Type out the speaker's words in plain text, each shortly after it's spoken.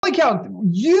Holy cow,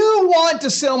 you want to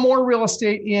sell more real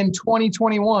estate in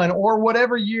 2021 or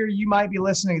whatever year you might be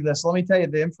listening to this. Let me tell you,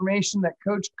 the information that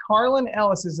Coach Carlin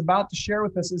Ellis is about to share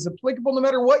with us is applicable no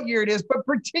matter what year it is, but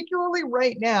particularly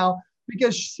right now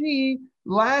because she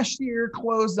last year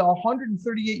closed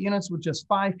 138 units with just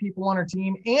 5 people on her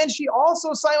team. And she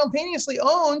also simultaneously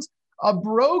owns a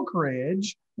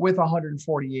brokerage with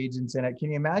 140 agents in it.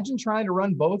 Can you imagine trying to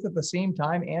run both at the same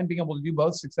time and being able to do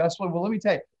both successfully? Well, let me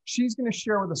tell you, she's going to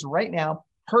share with us right now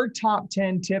her top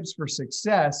 10 tips for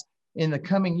success in the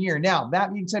coming year. Now,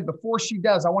 that being said, before she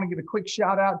does, I want to give a quick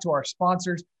shout out to our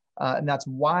sponsors, and that's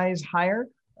Wise Hire.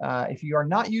 If you are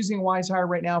not using Wise Hire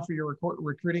right now for your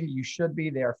recruiting, you should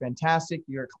be. They are fantastic.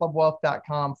 You're at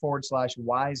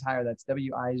clubwealth.com/Wise Hire. That's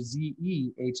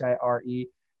WIZEHIRE.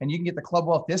 And you can get the Club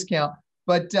Wealth discount.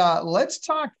 But let's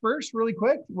talk first really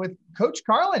quick with Coach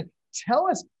Carlin. Tell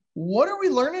us, what are we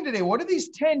learning today? What are these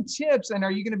 10 tips? And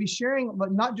are you going to be sharing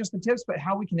not just the tips, but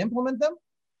how we can implement them?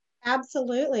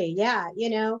 Absolutely. Yeah.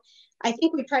 I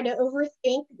think we try to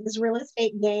overthink this real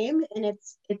estate game, and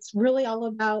it's really all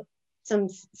about some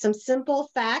simple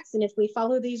facts. And if we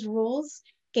follow these rules,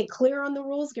 get clear on the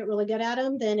rules, get really good at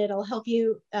them, then it'll help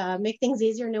you make things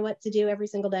easier, know what to do every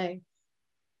single day.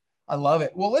 I love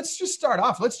it. Well, let's just start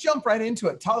off. Let's jump right into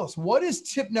it. Tell us, what is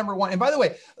tip number 1? And by the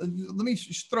way, let me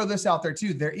throw this out there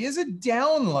too. There is a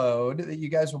download that you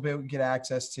guys will be able to get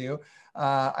access to.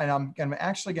 And I'm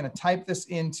actually going to type this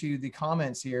into the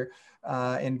comments here.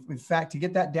 And in fact, to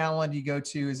get that download, you go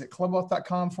to, is it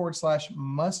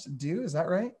clubwealth.com/must do? Is that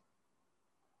right?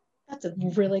 That's a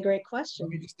really great question.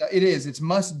 It is. It's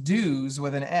must do's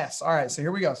with an S. All right. So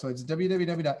here we go. So it's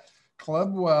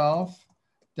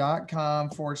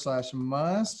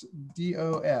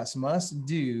www.clubwealth.com/must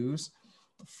do's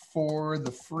for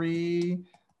the free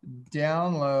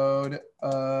download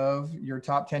of your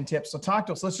top 10 tips. So talk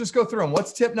to us. Let's just go through them.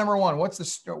 What's tip number 1? What's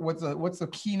the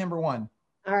key number 1?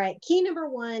 All right. Key number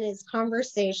 1 is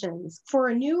conversations. For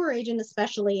a newer agent,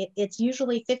 especially, it's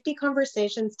usually 50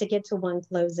 conversations to get to one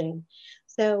closing.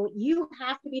 So you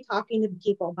have to be talking to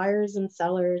people, buyers and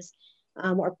sellers,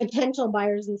 or potential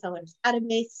buyers and sellers,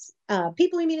 database,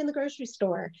 people you meet in the grocery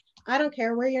store. I don't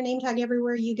care, wear your name tag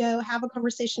everywhere you go. Have a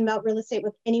conversation about real estate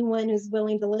with anyone who's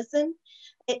willing to listen.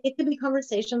 It could be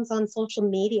conversations on social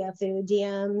media through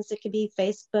DMs. It could be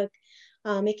Facebook.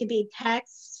 It could be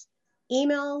texts,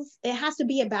 emails. It has to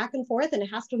be a back and forth, and it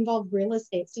has to involve real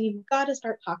estate. So you've got to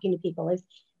start talking to people.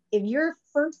 If your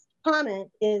first comment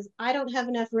is, I don't have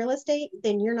enough real estate,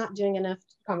 then you're not doing enough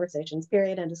conversations,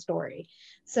 period, end of story.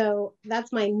 So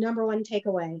that's my number 1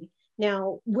 takeaway.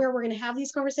 Now, where we're going to have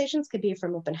these conversations could be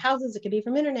from open houses. It could be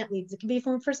from internet leads. It could be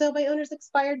from for sale by owners,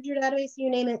 expired, your database, you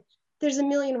name it. There's a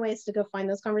million ways to go find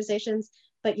those conversations,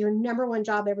 but your number 1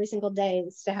 job every single day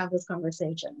is to have those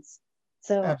conversations.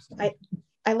 So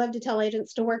I love to tell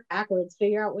agents to work backwards,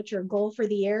 figure out what's your goal for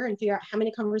the year and figure out how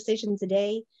many conversations a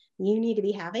day you need to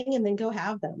be having, and then go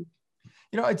have them.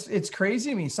 It's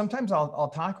crazy to me. Sometimes I'll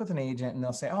talk with an agent and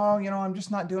they'll say, oh, I'm just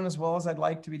not doing as well as I'd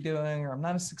like to be doing, or I'm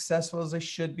not as successful as I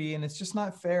should be. And it's just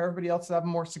not fair. Everybody else is having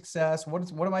more success.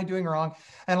 What am I doing wrong?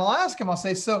 And I'll ask them, I'll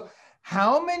say, so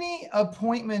how many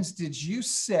appointments did you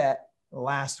set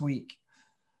last week?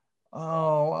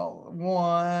 Oh, well,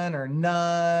 1 or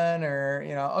none, or,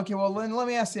 okay, well, then let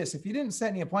me ask this. If you didn't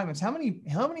set any appointments, how many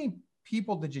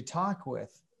people did you talk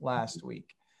with last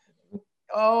week?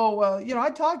 Oh, well, I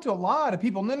talked to a lot of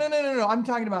people. No. I'm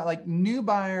talking about like new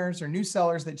buyers or new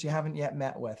sellers that you haven't yet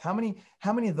met with. How many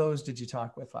of those did you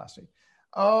talk with last week?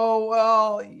 Oh,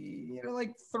 well,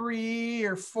 like 3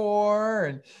 or 4.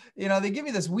 And, they give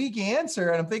me this weak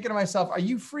answer. And I'm thinking to myself, are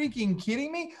you freaking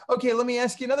kidding me? Okay, let me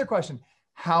ask you another question.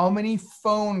 How many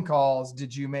phone calls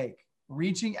did you make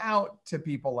reaching out to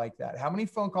people like that? How many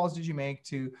phone calls did you make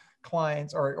to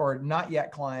clients or not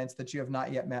yet clients that you have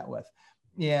not yet met with?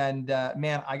 And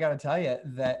man, I got to tell you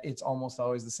that it's almost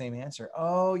always the same answer.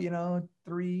 Oh,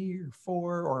 3 or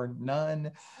 4 or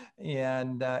none.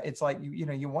 And it's like,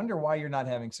 you wonder why you're not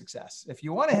having success. If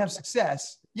you want to have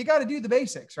success, you got to do the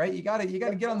basics, right? You got to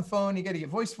get on the phone. You got to get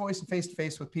voice to voice and face to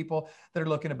face with people that are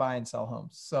looking to buy and sell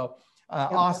homes. So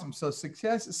awesome. So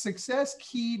success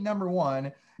key number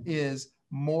 1 is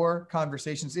more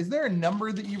conversations. Is there a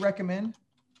number that you recommend?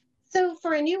 So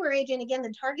for a newer agent, again,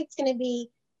 the target's going to be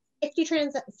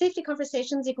 50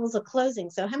 conversations equals a closing.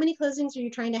 So how many closings are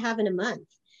you trying to have in a month?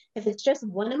 If it's just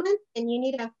 1 a month, then you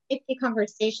need to have 50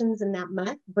 conversations in that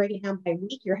month. Break it down by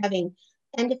week. You're having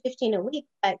 10 to 15 a week.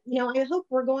 But, I hope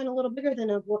we're going a little bigger than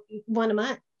 1 a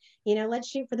month. Let's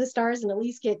shoot for the stars and at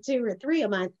least get 2 or 3 a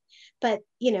month. But,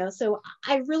 so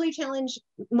I really challenge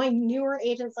my newer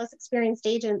agents, less experienced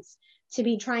agents, to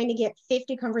be trying to get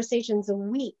 50 conversations a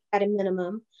week at a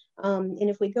minimum. And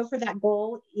if we go for that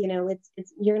goal, you know, it's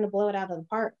you're going to blow it out of the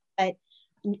park. But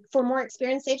for more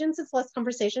experienced agents, it's less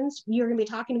conversations. You're going to be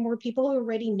talking to more people who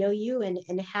already know you and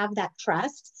have that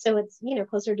trust. So it's, you know,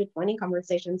 closer to 20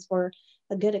 conversations for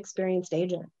a good experienced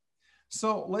agent.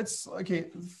 So okay,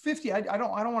 50, I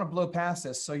don't want to blow past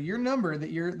this. So your number that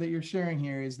you're sharing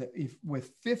here is that if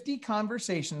with 50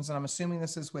 conversations, and I'm assuming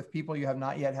this is with people you have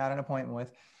not yet had an appointment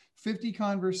with, 50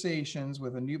 conversations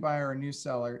with a new buyer or new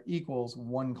seller equals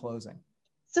one closing.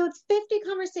 So it's 50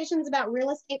 conversations about real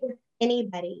estate with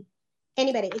anybody.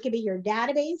 Anybody. It could be your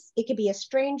database. It could be a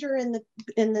stranger in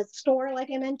the store, like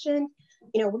I mentioned,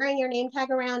 you know, wearing your name tag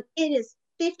around. It is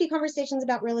 50 conversations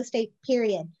about real estate,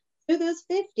 period. Through those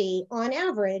 50, on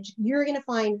average, you're going to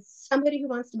find somebody who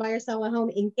wants to buy or sell a home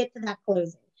and get to that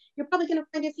closing. You're probably going to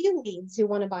find a few leads who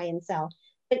want to buy and sell.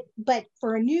 But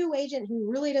for a new agent who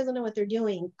really doesn't know what they're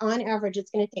doing, on average,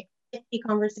 it's going to take 50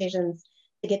 conversations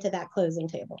to get to that closing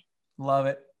table. Love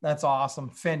it. That's awesome.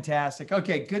 Fantastic.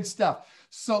 Okay, good stuff.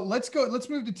 So let's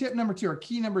move to tip number 2 or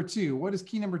key number 2. What is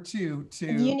key number 2 to?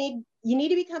 You need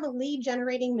to become a lead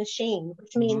generating machine,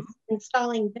 which means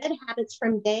installing good habits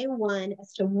from day one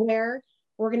as to where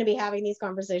we're going to be having these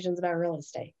conversations about real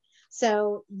estate.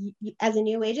 So as a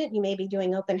new agent, you may be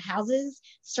doing open houses,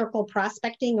 circle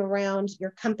prospecting around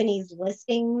your company's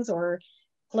listings or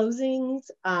closings.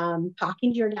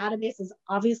 Talking to your database is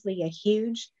obviously a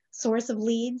huge source of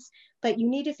leads, but you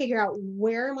need to figure out,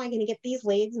 where am I going to get these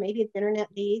leads? Maybe it's internet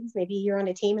leads. Maybe you're on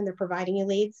a team and they're providing you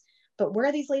leads, but where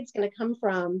are these leads going to come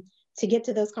from to get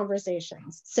to those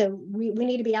conversations? So we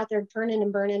need to be out there turning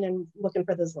and burning and looking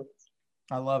for those leads.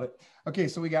 I love it. Okay.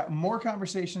 So we got more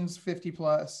conversations, 50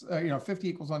 plus, 50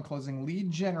 equals one closing.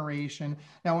 Lead generation.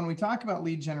 Now, when we talk about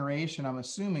lead generation, I'm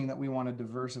assuming that we want to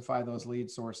diversify those lead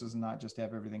sources and not just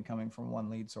have everything coming from one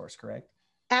lead source, correct?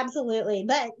 Absolutely.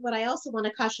 But what I also want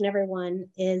to caution everyone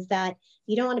is that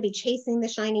you don't want to be chasing the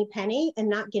shiny penny and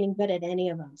not getting good at any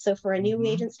of them. So for a new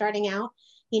agent starting out,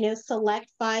 you know, select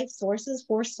 4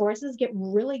 sources, get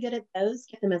really good at those,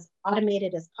 get them as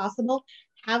automated as possible,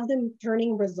 have them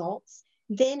turning results,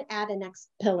 then add a next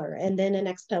pillar and then a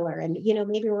next pillar. And, you know,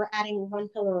 maybe we're adding 1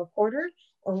 pillar a quarter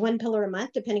or 1 pillar a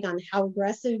month, depending on how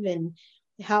aggressive and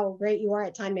how great you are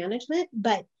at time management.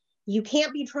 But you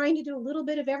can't be trying to do a little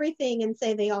bit of everything and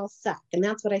say they all suck. And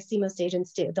that's what I see most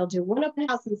agents do. They'll do one open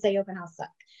house and say open house suck.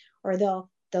 Or they'll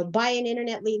buy an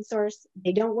internet lead source.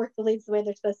 They don't work the leads the way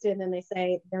they're supposed to. And then they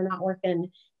say they're not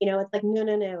working. You know, it's like,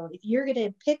 no. If you're going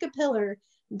to pick a pillar,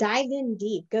 dive in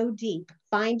deep, go deep,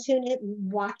 fine tune it,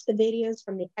 watch the videos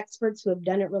from the experts who have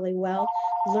done it really well,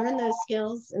 learn those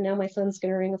skills. And now my phone's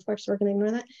going to ring. Of course, we're going to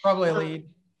ignore that. Probably a lead.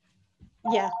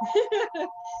 Yeah.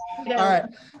 All right.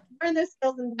 Learn those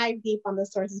skills and dive deep on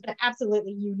those sources. But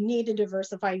absolutely, you need to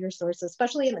diversify your sources,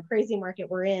 especially in the crazy market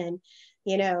we're in.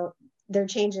 You know, they're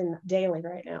changing daily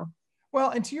right now.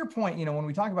 Well, and to your point, you know, when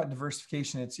we talk about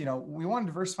diversification, it's, you know, we want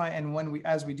to diversify. And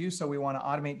as we do so, we want to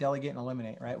automate, delegate, and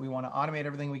eliminate, right? We want to automate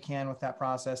everything we can with that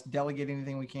process, delegate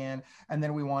anything we can, and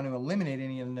then we want to eliminate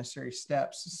any of the necessary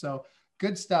steps. So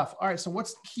good stuff. All right. So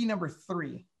what's key number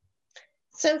 3?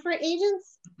 So for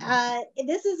agents,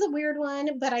 this is a weird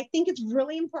one, but I think it's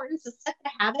really important to set the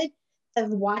habit of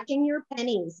watching your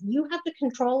pennies. You have to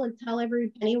control and tell every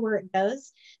penny where it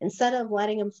goes instead of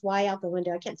letting them fly out the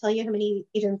window. I can't tell you how many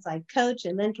agents I coach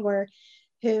and mentor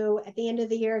who at the end of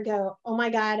the year go, oh my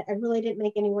God, I really didn't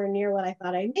make anywhere near what I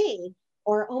thought I made.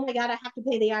 Or, oh my God, I have to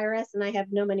pay the IRS and I have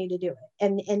no money to do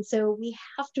it. And so we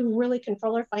have to really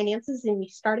control our finances, and we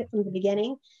start it from the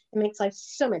beginning. It makes life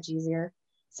so much easier.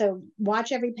 So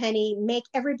watch every penny, make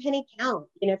every penny count.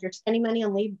 You know, if you're spending money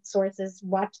on lead sources,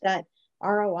 watch that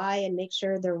ROI and make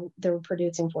sure they're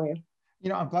producing for you. You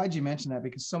know, I'm glad you mentioned that,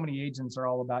 because so many agents are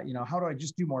all about, you know, how do I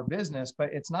just do more business? But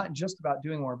it's not just about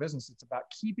doing more business. It's about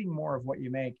keeping more of what you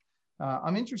make.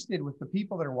 I'm interested with the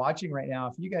people that are watching right now.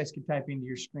 If you guys could type into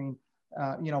your screen,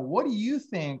 you know, what do you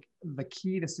think the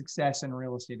key to success in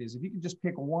real estate is? If you could just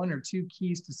pick 1 or 2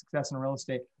 keys to success in real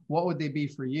estate, what would they be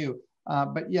for you?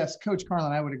 But yes, Coach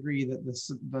Carlin, I would agree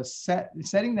that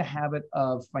setting the habit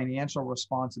of financial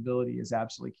responsibility is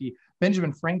absolutely key.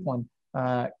 Benjamin Franklin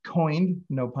coined,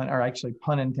 no pun, or actually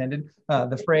pun intended,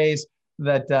 the phrase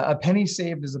that a penny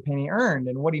saved is a penny earned.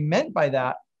 And what he meant by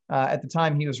that, at the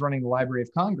time he was running the Library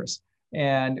of Congress.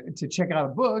 And to check out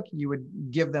a book, you would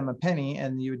give them a penny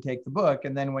and you would take the book.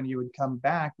 And then when you would come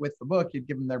back with the book, you'd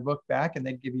give them their book back and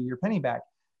they'd give you your penny back.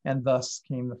 And thus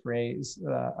came the phrase,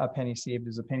 a penny saved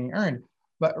is a penny earned.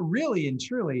 But really and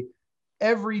truly,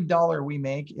 every dollar we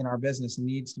make in our business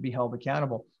needs to be held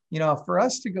accountable. For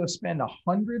us to go spend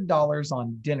 $100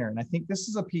 on dinner, and I think this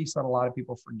is a piece that a lot of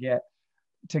people forget,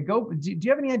 do you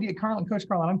have any idea, Coach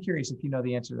Carlin, I'm curious if you know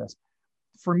the answer to this.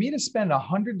 For me to spend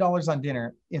 $100 on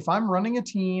dinner, if I'm running a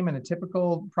team and a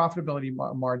typical profitability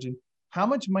margin, how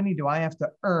much money do I have to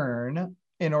earn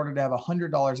in order to have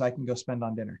 $100 I can go spend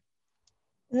on dinner?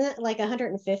 Isn't it like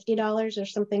 $150 or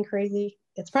something crazy?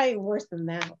 It's probably worse than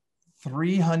that.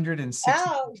 $366.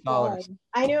 Oh, God.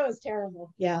 I knew it was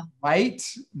terrible. Yeah. Right?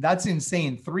 That's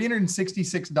insane.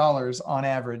 $366 on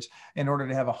average in order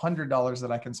to have $100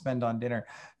 that I can spend on dinner.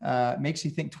 Makes you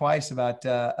think twice about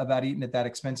eating at that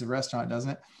expensive restaurant,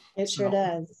 doesn't it? It sure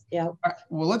does. Yeah. Right,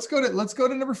 well, let's go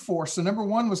to number 4. So number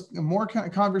 1 was more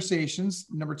conversations.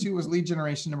 Number 2 was lead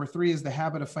generation. Number 3 is the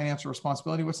habit of financial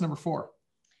responsibility. What's number 4?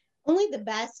 Only the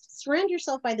best. Surround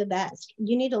yourself by the best.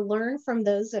 You need to learn from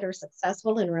those that are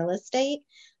successful in real estate.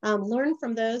 Learn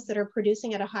from those that are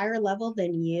producing at a higher level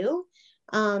than you.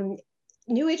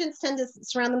 New agents tend to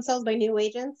surround themselves by new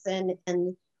agents, and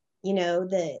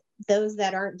those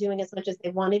that aren't doing as much as they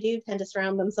want to do tend to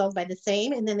surround themselves by the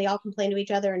same, and then they all complain to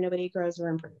each other and nobody grows or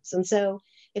improves. And so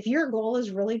if your goal is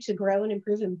really to grow and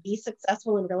improve and be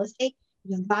successful in real estate,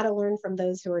 you've got to learn from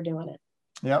those who are doing it.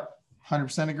 Yep.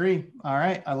 100% agree. All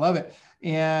right. I love it.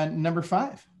 And number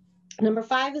 5. Number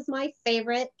 5 is my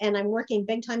favorite, and I'm working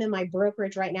big time in my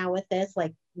brokerage right now with this.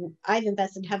 Like, I've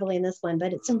invested heavily in this one,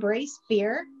 but it's embrace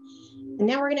fear. And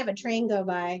now we're going to have a train go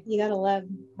by. You got to love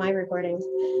my recordings.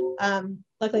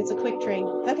 Luckily, it's a quick train.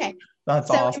 Okay.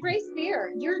 That's awesome. Embrace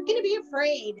fear. You're going to be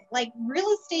afraid. Like, real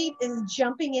estate is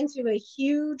jumping into a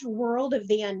huge world of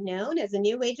the unknown. As a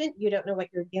new agent, you don't know what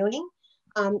you're doing.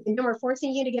 And then we're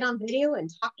forcing you to get on video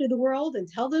and talk to the world and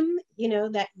tell them,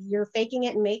 that you're faking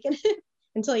it and making it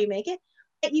until you make it.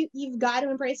 But you've got to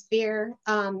embrace fear.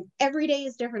 Every day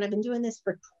is different. I've been doing this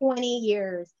for 20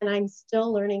 years and I'm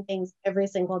still learning things every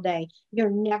single day. You're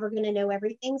never going to know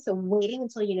everything. So waiting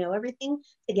until you know everything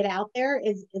to get out there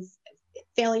is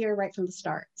failure right from the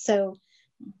start. So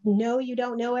know you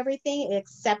don't know everything,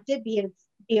 accept it, be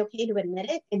okay to admit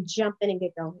it, and jump in and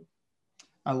get going.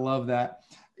 I love that.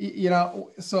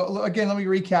 So again, let me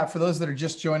recap for those that are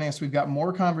just joining us. We've got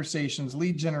more conversations,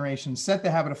 lead generation, set the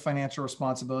habit of financial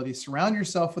responsibility, surround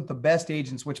yourself with the best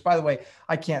agents, which, by the way,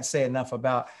 I can't say enough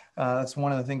about. That's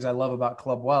one of the things I love about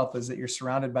Club Wealth, is that you're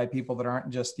surrounded by people that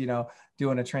aren't just,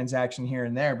 doing a transaction here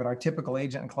and there, but our typical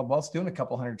agent in Club Wealth is doing a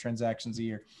couple hundred transactions a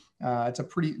year. That's a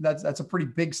pretty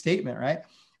big statement, right?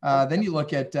 Then you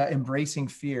look at embracing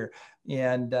fear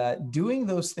and doing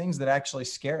those things that actually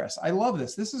scare us. I love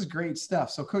this. This is great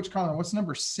stuff. So Coach Carlin, what's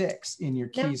number 6 in your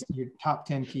keys, your top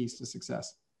 10 keys to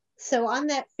success? So on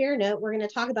that fear note, we're going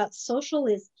to talk about social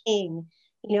is king.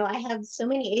 I have so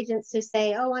many agents who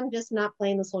say, oh, I'm just not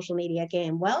playing the social media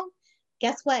game. Well,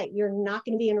 guess what? You're not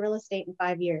going to be in real estate in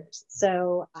 5 years.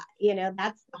 So,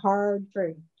 that's the hard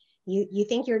truth. You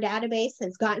think your database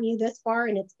has gotten you this far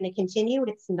and it's going to continue?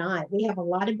 It's not. We have a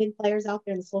lot of big players out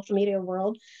there in the social media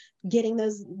world getting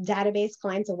those database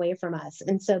clients away from us.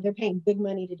 And so they're paying big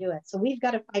money to do it. So we've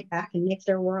got to fight back and make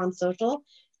sure we're on social,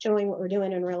 showing what we're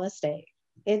doing in real estate.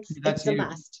 It's a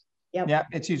must. Yep. Yeah,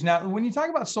 it's huge. Now, when you talk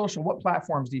about social, what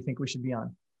platforms do you think we should be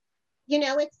on?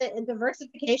 It's a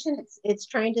diversification. It's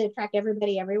trying to attract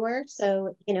everybody everywhere.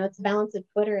 So, it's a balance of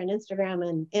Twitter and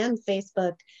Instagram and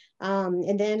Facebook.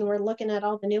 And then we're looking at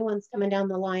all the new ones coming down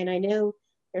the line. I know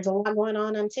there's a lot going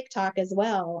on TikTok as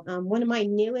well. One of my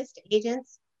newest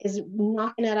agents is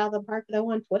knocking it out of the park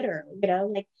though on Twitter.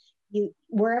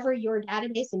 Wherever your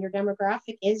database and your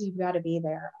demographic is, you've got to be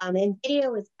there. And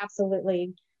video is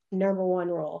absolutely number 1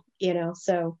 rule,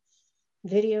 so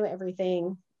video,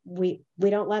 everything. We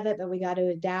don't love it, but we got to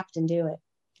adapt and do it.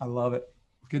 I love it.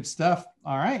 Good stuff.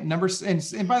 All right. And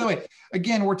by the way,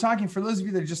 again, we're talking, for those of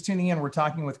you that are just tuning in, we're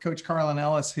talking with Coach Carlin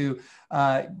Ellis, who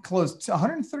closed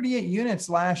 138 units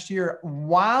last year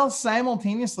while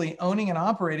simultaneously owning and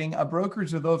operating a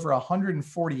brokerage with over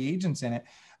 140 agents in it.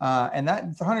 And that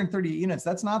 138 units,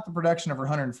 that's not the production of her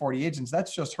 140 agents.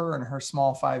 That's just her and her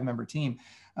small 5-member team.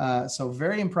 So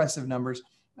very impressive numbers.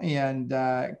 And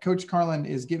Coach Carlin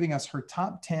is giving us her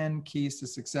top 10 keys to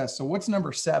success. So what's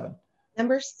number 7?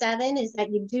 Number 7 is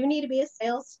that you do need to be a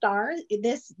sales star.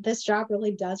 This job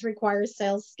really does require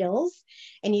sales skills,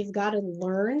 and you've got to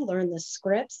learn the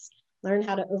scripts, learn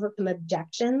how to overcome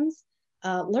objections,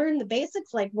 learn the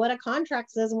basics like what a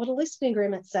contract says and what a listing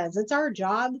agreement says. It's our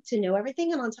job to know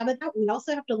everything. And on top of that, we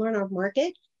also have to learn our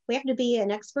market. We have to be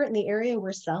an expert in the area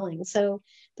we're selling. So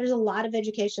there's a lot of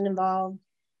education involved.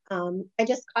 I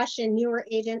just caution newer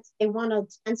agents, they want to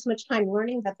spend so much time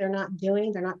learning that they're not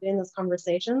doing those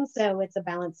conversations. So it's a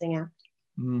balancing act.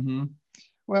 Mm-hmm.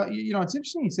 Well, it's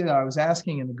interesting you say that. I was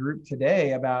asking in the group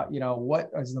today about, what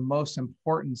is the most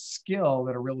important skill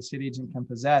that a real estate agent can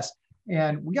possess.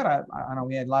 And I don't know,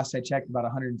 we had, last I checked, about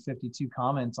 152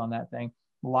 comments on that thing.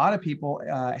 A lot of people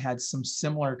had some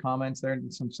similar comments there,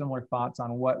 and some similar thoughts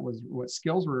on what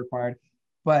skills were required.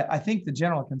 But I think the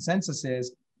general consensus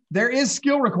is there is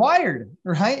skill required,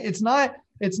 right? It's not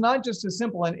just as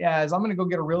simple as I'm going to go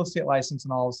get a real estate license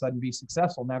and all of a sudden be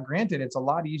successful. Now, granted, it's a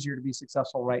lot easier to be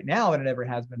successful right now than it ever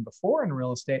has been before in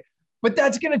real estate, but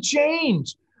that's going to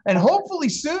change, and hopefully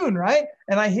soon, right?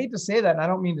 And I hate to say that, and I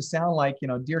don't mean to sound like,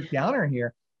 Dirk Downer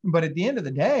here, but at the end of the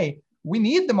day, we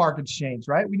need the market to change,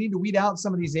 right? We need to weed out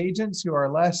some of these agents who are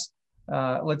less,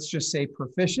 let's just say,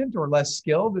 proficient or less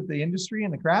skilled at the industry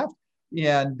and the craft.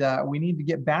 And we need to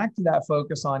get back to that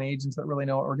focus on agents that really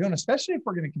know what we're doing, especially if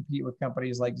we're going to compete with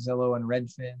companies like Zillow and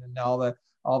Redfin and all the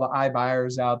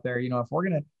iBuyers out there. If we're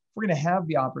going to have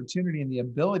the opportunity and the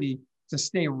ability to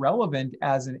stay relevant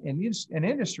as an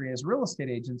industry, as real estate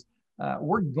agents,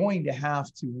 we're going to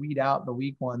have to weed out the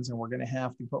weak ones, and we're going to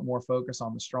have to put more focus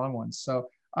on the strong ones. So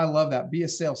I love that. Be a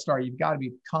sales star. You've got to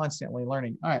be constantly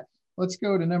learning. All right, let's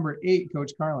go to number 8,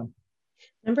 Coach Carlin.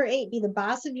 Number 8, be the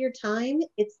boss of your time.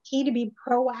 It's key to be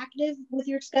proactive with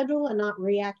your schedule and not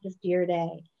reactive to your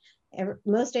day.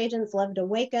 Most agents love to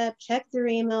wake up, check their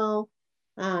email,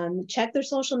 check their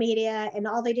social media, and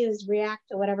all they do is react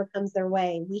to whatever comes their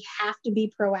way. We have to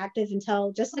be proactive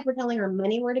and just like we're telling our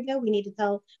money where to go, we need to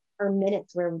tell our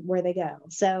minutes where they go.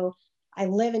 So I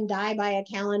live and die by a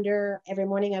calendar. Every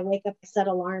morning I wake up, I set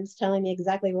alarms telling me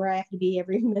exactly where I have to be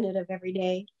every minute of every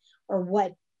day, or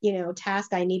what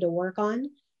task I need to work on.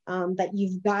 But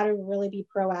you've got to really be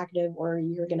proactive or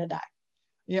you're going to die.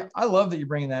 Yeah, I love that you're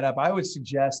bringing that up. I would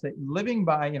suggest that living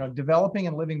by, developing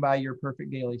and living by your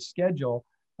perfect daily schedule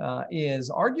is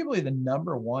arguably the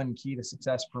number one key to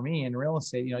success for me in real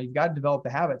estate. You've got to develop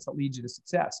the habits that lead you to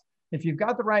success. If you've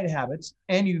got the right habits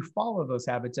and you follow those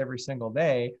habits every single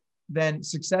day, then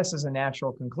success is a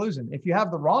natural conclusion. If you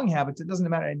have the wrong habits, it doesn't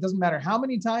matter. It doesn't matter how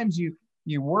many times you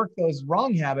work those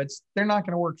wrong habits, they're not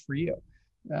going to work for you.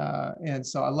 And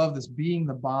so I love this, being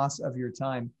the boss of your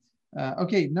time.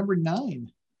 Okay, number 9.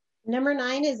 Number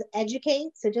 9 is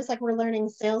educate. So just like we're learning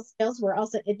sales skills, we're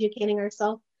also educating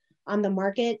ourselves on the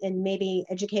market and maybe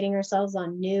educating ourselves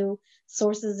on new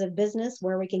sources of business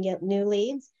where we can get new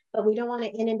leads. But we don't want to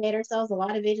inundate ourselves. A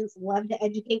lot of agents love to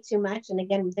educate too much. And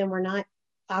again, then we're not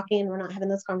talking, we're not having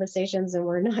those conversations, and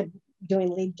we're not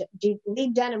doing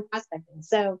lead gen and prospecting.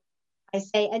 So I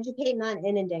say educate, not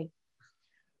inundate.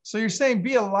 So you're saying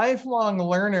be a lifelong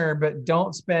learner, but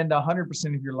don't spend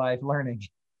 100% of your life learning.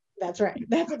 That's right.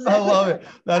 That's exactly. I love it.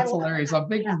 That's hilarious. I'm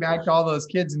thinking back to all those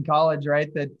kids in college, right?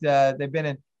 That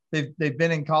they've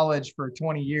been in college for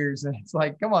 20 years, and it's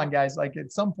like, come on, guys! Like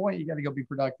at some point, you got to go be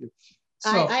productive.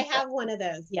 So I have one of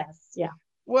those. Yes. Yeah.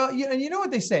 Well, you know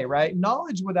what they say, right?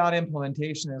 Knowledge without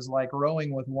implementation is like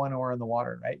rowing with one oar in the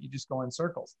water, right? You just go in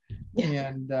circles.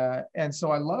 Yeah. And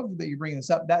so I love that you bring this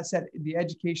up. That said, the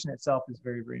education itself is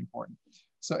very, very important.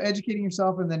 So educating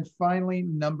yourself. And then finally,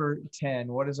 number 10.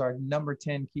 What is our number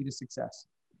 10 key to success?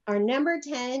 Our number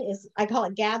 10 is, I call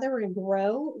it gather and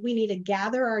grow. We need to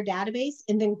gather our database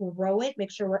and then grow it.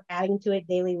 Make sure we're adding to it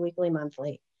daily, weekly,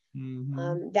 monthly.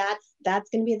 Mm-hmm. That's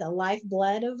going to be the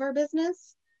lifeblood of our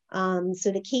business.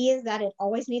 So the key is that it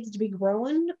always needs to be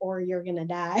growing or you're going to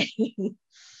die.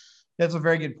 That's a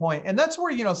very good point. And that's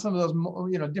where, some of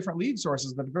those, different lead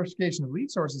sources, the diversification of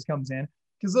lead sources comes in,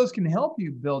 because those can help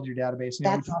you build your database. We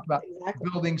talk about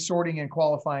building, sorting, and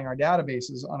qualifying our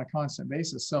databases on a constant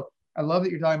basis. So I love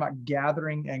that you're talking about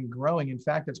gathering and growing. In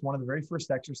fact, it's one of the very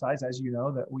first exercises, as you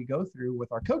know, that we go through with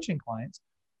our coaching clients,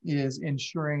 is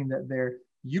ensuring that they're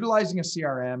utilizing a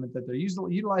CRM, that they're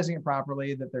utilizing it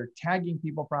properly, that they're tagging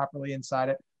people properly inside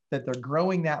it, that they're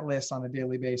growing that list on a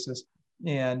daily basis,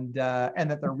 and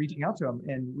that they're reaching out to them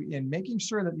and making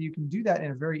sure that you can do that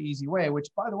in a very easy way. Which,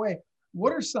 by the way,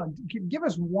 give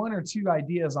us 1 or 2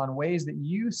 ideas on ways that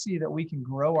you see that we can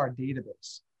grow our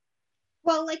database.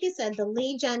 Well, like you said, the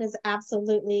lead gen is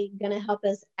absolutely going to help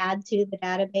us add to the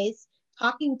database,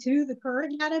 talking to the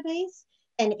current database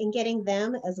and getting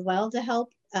them as well to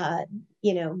help,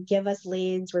 give us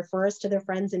leads, refer us to their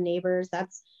friends and neighbors.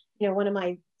 That's, one of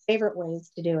my favorite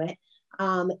ways to do it.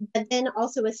 But then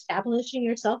also establishing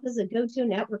yourself as a go-to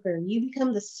networker. You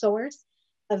become the source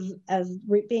of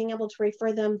being able to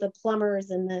refer them, the plumbers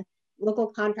and the local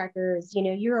contractors.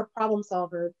 You're a problem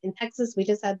solver. In Texas, we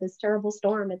just had this terrible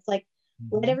storm. It's like,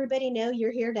 let everybody know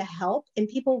you're here to help, and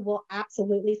people will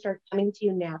absolutely start coming to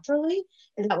you naturally,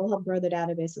 and that will help grow the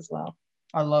database as well.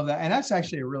 I love that. And that's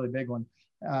actually a really big one.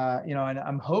 And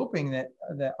I'm hoping that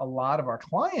a lot of our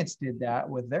clients did that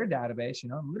with their database,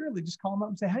 literally just call them up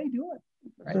and say, how you doing?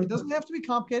 Right. It doesn't have to be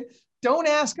complicated. Don't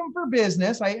ask them for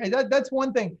business. That's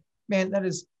one thing, man, that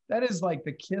is like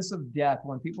the kiss of death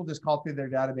when people just call through their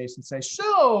database and say,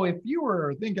 so if you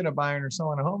were thinking of buying or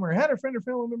selling a home or had a friend or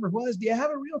family member who was, do you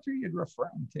have a realtor you'd refer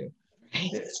them to?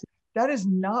 Right. That is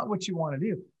not what you want to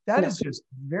do. That is just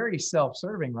very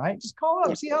self-serving, right? Just call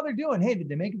up, see how they're doing. Hey, did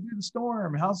they make it through the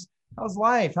storm? How's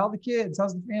life? How are the kids?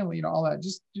 How's the family? All that.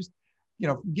 Just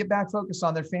get back focused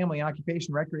on their family,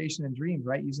 occupation, recreation, and dreams,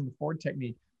 right? Using the Ford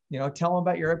technique. Tell them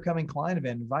about your upcoming client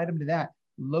event. Invite them to that.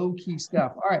 Low key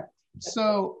stuff. All right.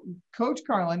 So Coach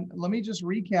Carlin, let me just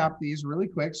recap these really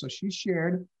quick. So she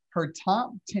shared her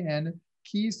top 10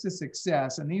 keys to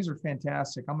success, and these are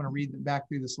fantastic. I'm going to read back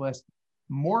through this list.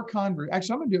 Actually, I'm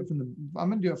going to do it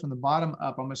from the bottom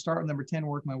up. I'm going to start with number 10,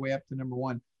 work my way up to number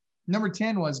 1. Number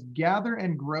 10 was gather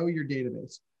and grow your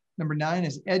database. Number 9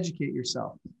 is educate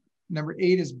yourself. Number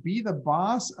 8 is be the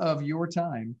boss of your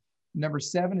time. Number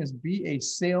 7 is be a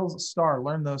sales star.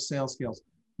 Learn those sales skills.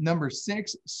 Number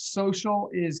 6, social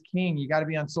is king. You got to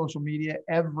be on social media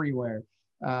everywhere.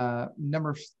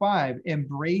 Number 5,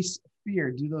 embrace fear.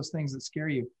 Do those things that scare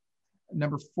you.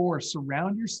 Number 4,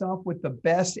 surround yourself with the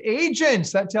best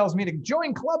agents. That tells me to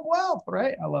join Club Wealth,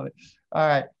 right? I love it. All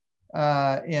right.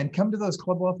 And come to those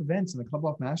Club Wealth events and the Club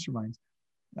Wealth masterminds.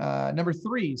 Number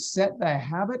 3, set the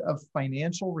habit of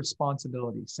financial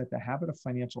responsibility. Set the habit of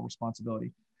financial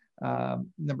responsibility.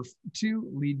 Number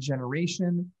 2, lead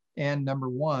generation. And number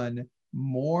 1,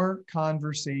 more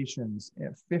conversations.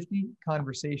 50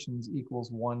 conversations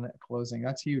equals 1 closing.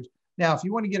 That's huge. Now, if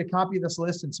you want to get a copy of this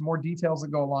list and some more details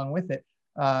that go along with it,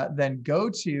 then go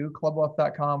to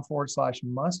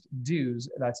clubwealth.com/must-dos.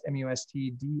 That's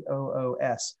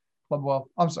MUSTDOOS. Club Wealth,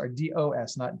 I'm sorry,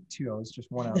 DOS, not 2 O's,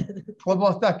 just 1 O.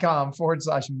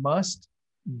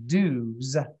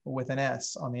 clubwealth.com/must-dos with an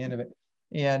S on the end of it.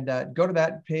 And go to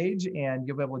that page and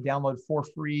you'll be able to download for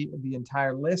free the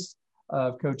entire list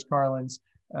of Coach Carlin's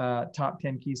top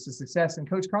 10 keys to success. And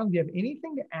Coach Carlin, do you have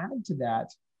anything to add to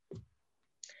that?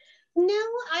 No,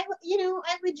 I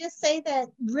would just say that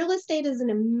real estate is an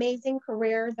amazing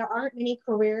career. There aren't many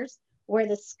careers where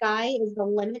the sky is the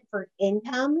limit for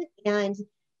income. And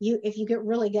if you get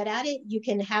really good at it, you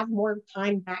can have more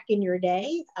time back in your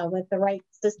day with the right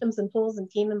systems and tools and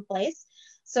team in place.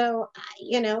 So,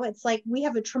 it's like we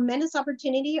have a tremendous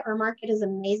opportunity. Our market is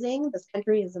amazing. This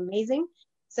country is amazing.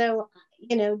 So,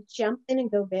 jump in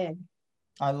and go big.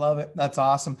 I love it. That's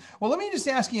awesome. Well, let me just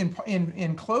ask you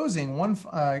in closing,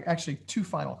 actually 2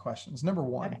 final questions. Number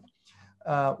 1,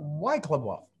 why Club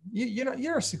Wealth?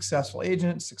 You're a successful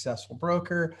agent, successful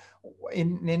broker,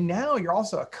 and now you're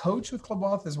also a coach with Club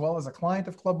Wealth as well as a client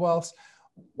of Club Wealth.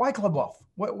 Why Club Wealth?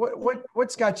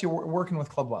 What's got you working with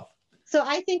Club Wealth? So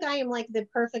I think I am like the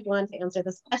perfect one to answer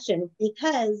this question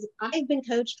because I've been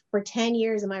coached for 10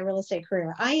 years in my real estate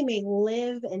career. I am a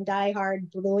live and die hard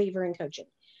believer in coaching.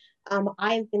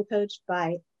 I've been coached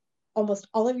by almost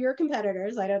all of your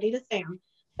competitors. I don't need to say them,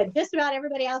 but just about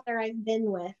everybody out there I've been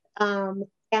with. And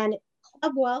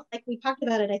Club Wealth, like we talked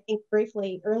about it, I think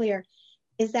briefly earlier,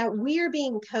 is that we are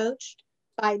being coached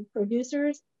by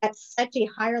producers at such a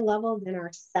higher level than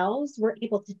ourselves. We're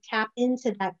able to tap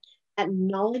into that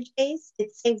knowledge base.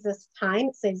 It saves us time,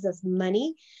 it saves us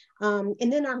money. And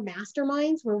then our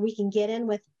masterminds where we can get in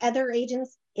with other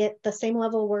agents at the same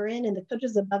level we're in and the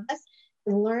coaches above us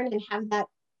and learn and have that,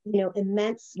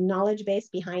 immense knowledge base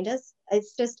behind us.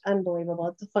 It's just unbelievable.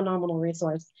 It's a phenomenal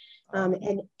resource.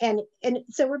 And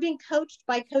so we're being coached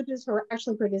by coaches who are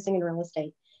actually producing in real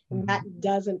estate. And that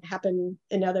doesn't happen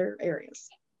in other areas.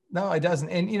 No, it doesn't.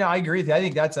 And, I agree with you. I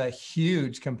think that's a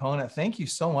huge component. Thank you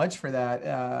so much for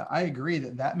that. I agree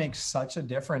that makes such a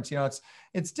difference.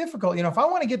 It's difficult. If I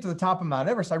want to get to the top of Mount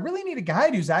Everest, I really need a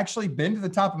guide who's actually been to the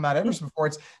top of Mount Everest before.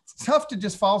 It's tough to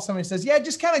just follow somebody who says, yeah,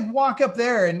 just kind of walk up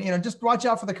there and, just watch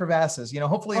out for the crevasses,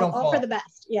 hopefully you don't fall. All for the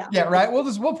best. Yeah. Yeah. Right.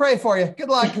 We'll pray for you. Good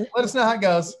luck. Let us know how it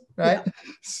goes. Right. Yeah.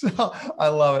 So I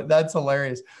love it. That's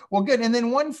hilarious. Well, good. And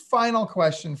then one final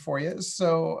question for you.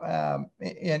 So,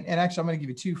 and actually I'm going to give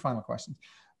you 2 final questions.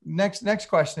 Next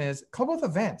question is Club Wealth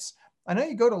events. I know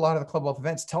you go to a lot of the Club Wealth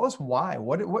events. Tell us why.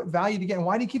 What value do you get? And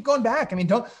why do you keep going back? I mean,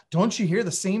 don't you hear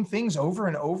the same things over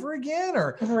and over again?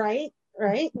 Or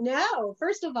Right. No,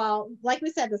 first of all, like we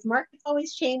said, this market's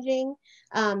always changing.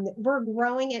 We're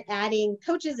growing and adding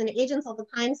coaches and agents all the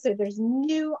time. So there's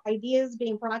new ideas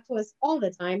being brought to us all the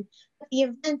time. But the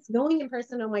events going in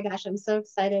person, oh my gosh, I'm so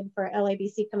excited for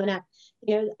LABC coming up.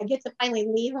 I get to finally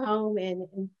leave home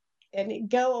and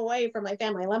go away from my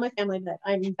family. I love my family, but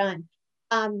I'm done.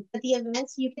 At the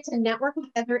events, you get to network with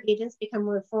other agents, become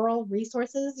referral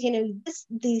resources.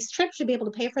 These trips should be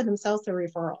able to pay for themselves through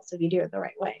referrals if you do it the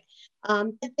right way.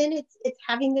 But then it's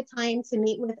having the time to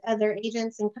meet with other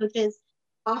agents and coaches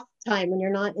off time when you're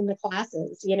not in the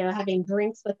classes, having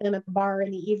drinks with them at the bar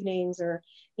in the evenings, or,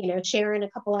 sharing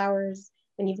a couple hours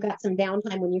when you've got some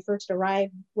downtime when you first arrive,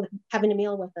 with having a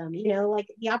meal with them. Like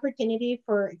the opportunity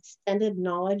for extended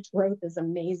knowledge growth is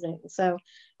amazing. So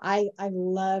I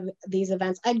love these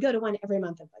events. I'd go to one every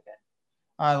month if I could.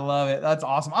 I love it. That's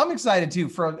awesome. I'm excited too,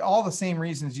 for all the same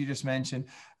reasons you just mentioned.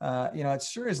 It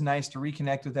sure is nice to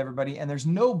reconnect with everybody, and there's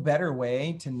no better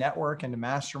way to network and to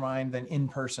mastermind than in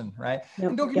person, right? Yep.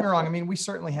 And don't get me wrong. I mean, we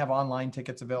certainly have online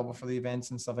tickets available for the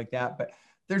events and stuff like that, but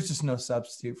there's just no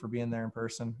substitute for being there in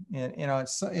person. And,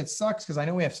 it sucks because I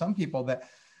know we have some people that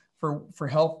for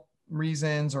health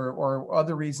reasons or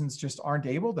other reasons just aren't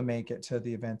able to make it to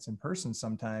the events in person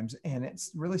sometimes. And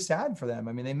it's really sad for them.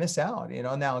 I mean, they miss out,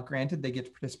 now granted they get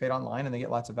to participate online and they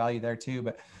get lots of value there too,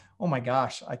 but oh my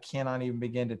gosh, I cannot even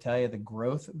begin to tell you the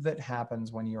growth that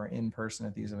happens when you are in person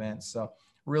at these events. So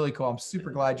really cool. I'm super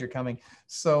glad you're coming.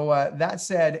 So that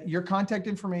said, your contact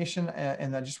information,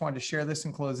 and I just wanted to share this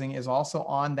in closing, is also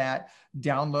on that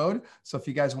download. So if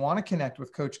you guys want to connect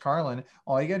with Coach Carlin,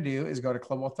 all you got to do is go to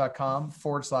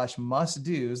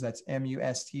clubwealth.com/must-dos. That's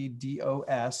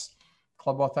MUSTDOS.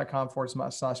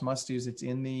 Clubwealth.com/must-dos. It's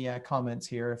in the comments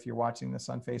here if you're watching this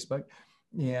on Facebook.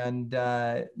 And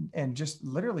just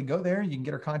literally go there. You can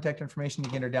get her contact information. You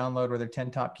can get her download with her 10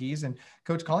 top keys. And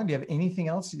Coach Carlin, do you have anything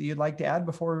else that you'd like to add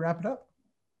before we wrap it up?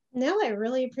 No, I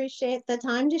really appreciate the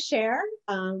time to share.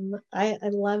 I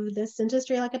love this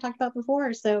industry, like I talked about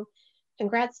before. So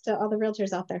congrats to all the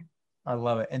realtors out there. I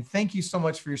love it. And thank you so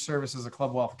much for your service as a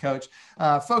Club Wealth coach.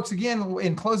 Folks, again,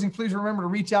 in closing, please remember to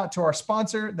reach out to our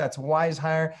sponsor. That's Wise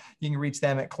Hire. You can reach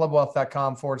them at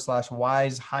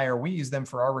clubwealth.com/Wise Hire. We use them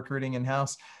for our recruiting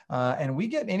in-house. And we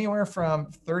get anywhere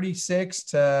from 36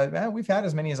 to, we've had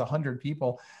as many as 100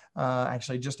 people,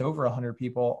 actually just over 100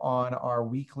 people on our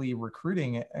weekly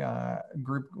recruiting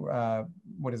group.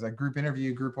 What is that? Group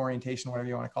interview, group orientation, whatever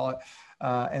you want to call it.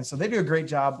 And so they do a great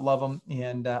job. Love them.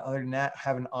 And other than that,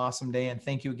 have an awesome day. And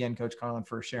thank you again, Coach Carlin,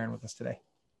 for sharing with us today.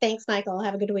 Thanks, Michael.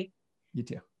 Have a good week. You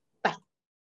too.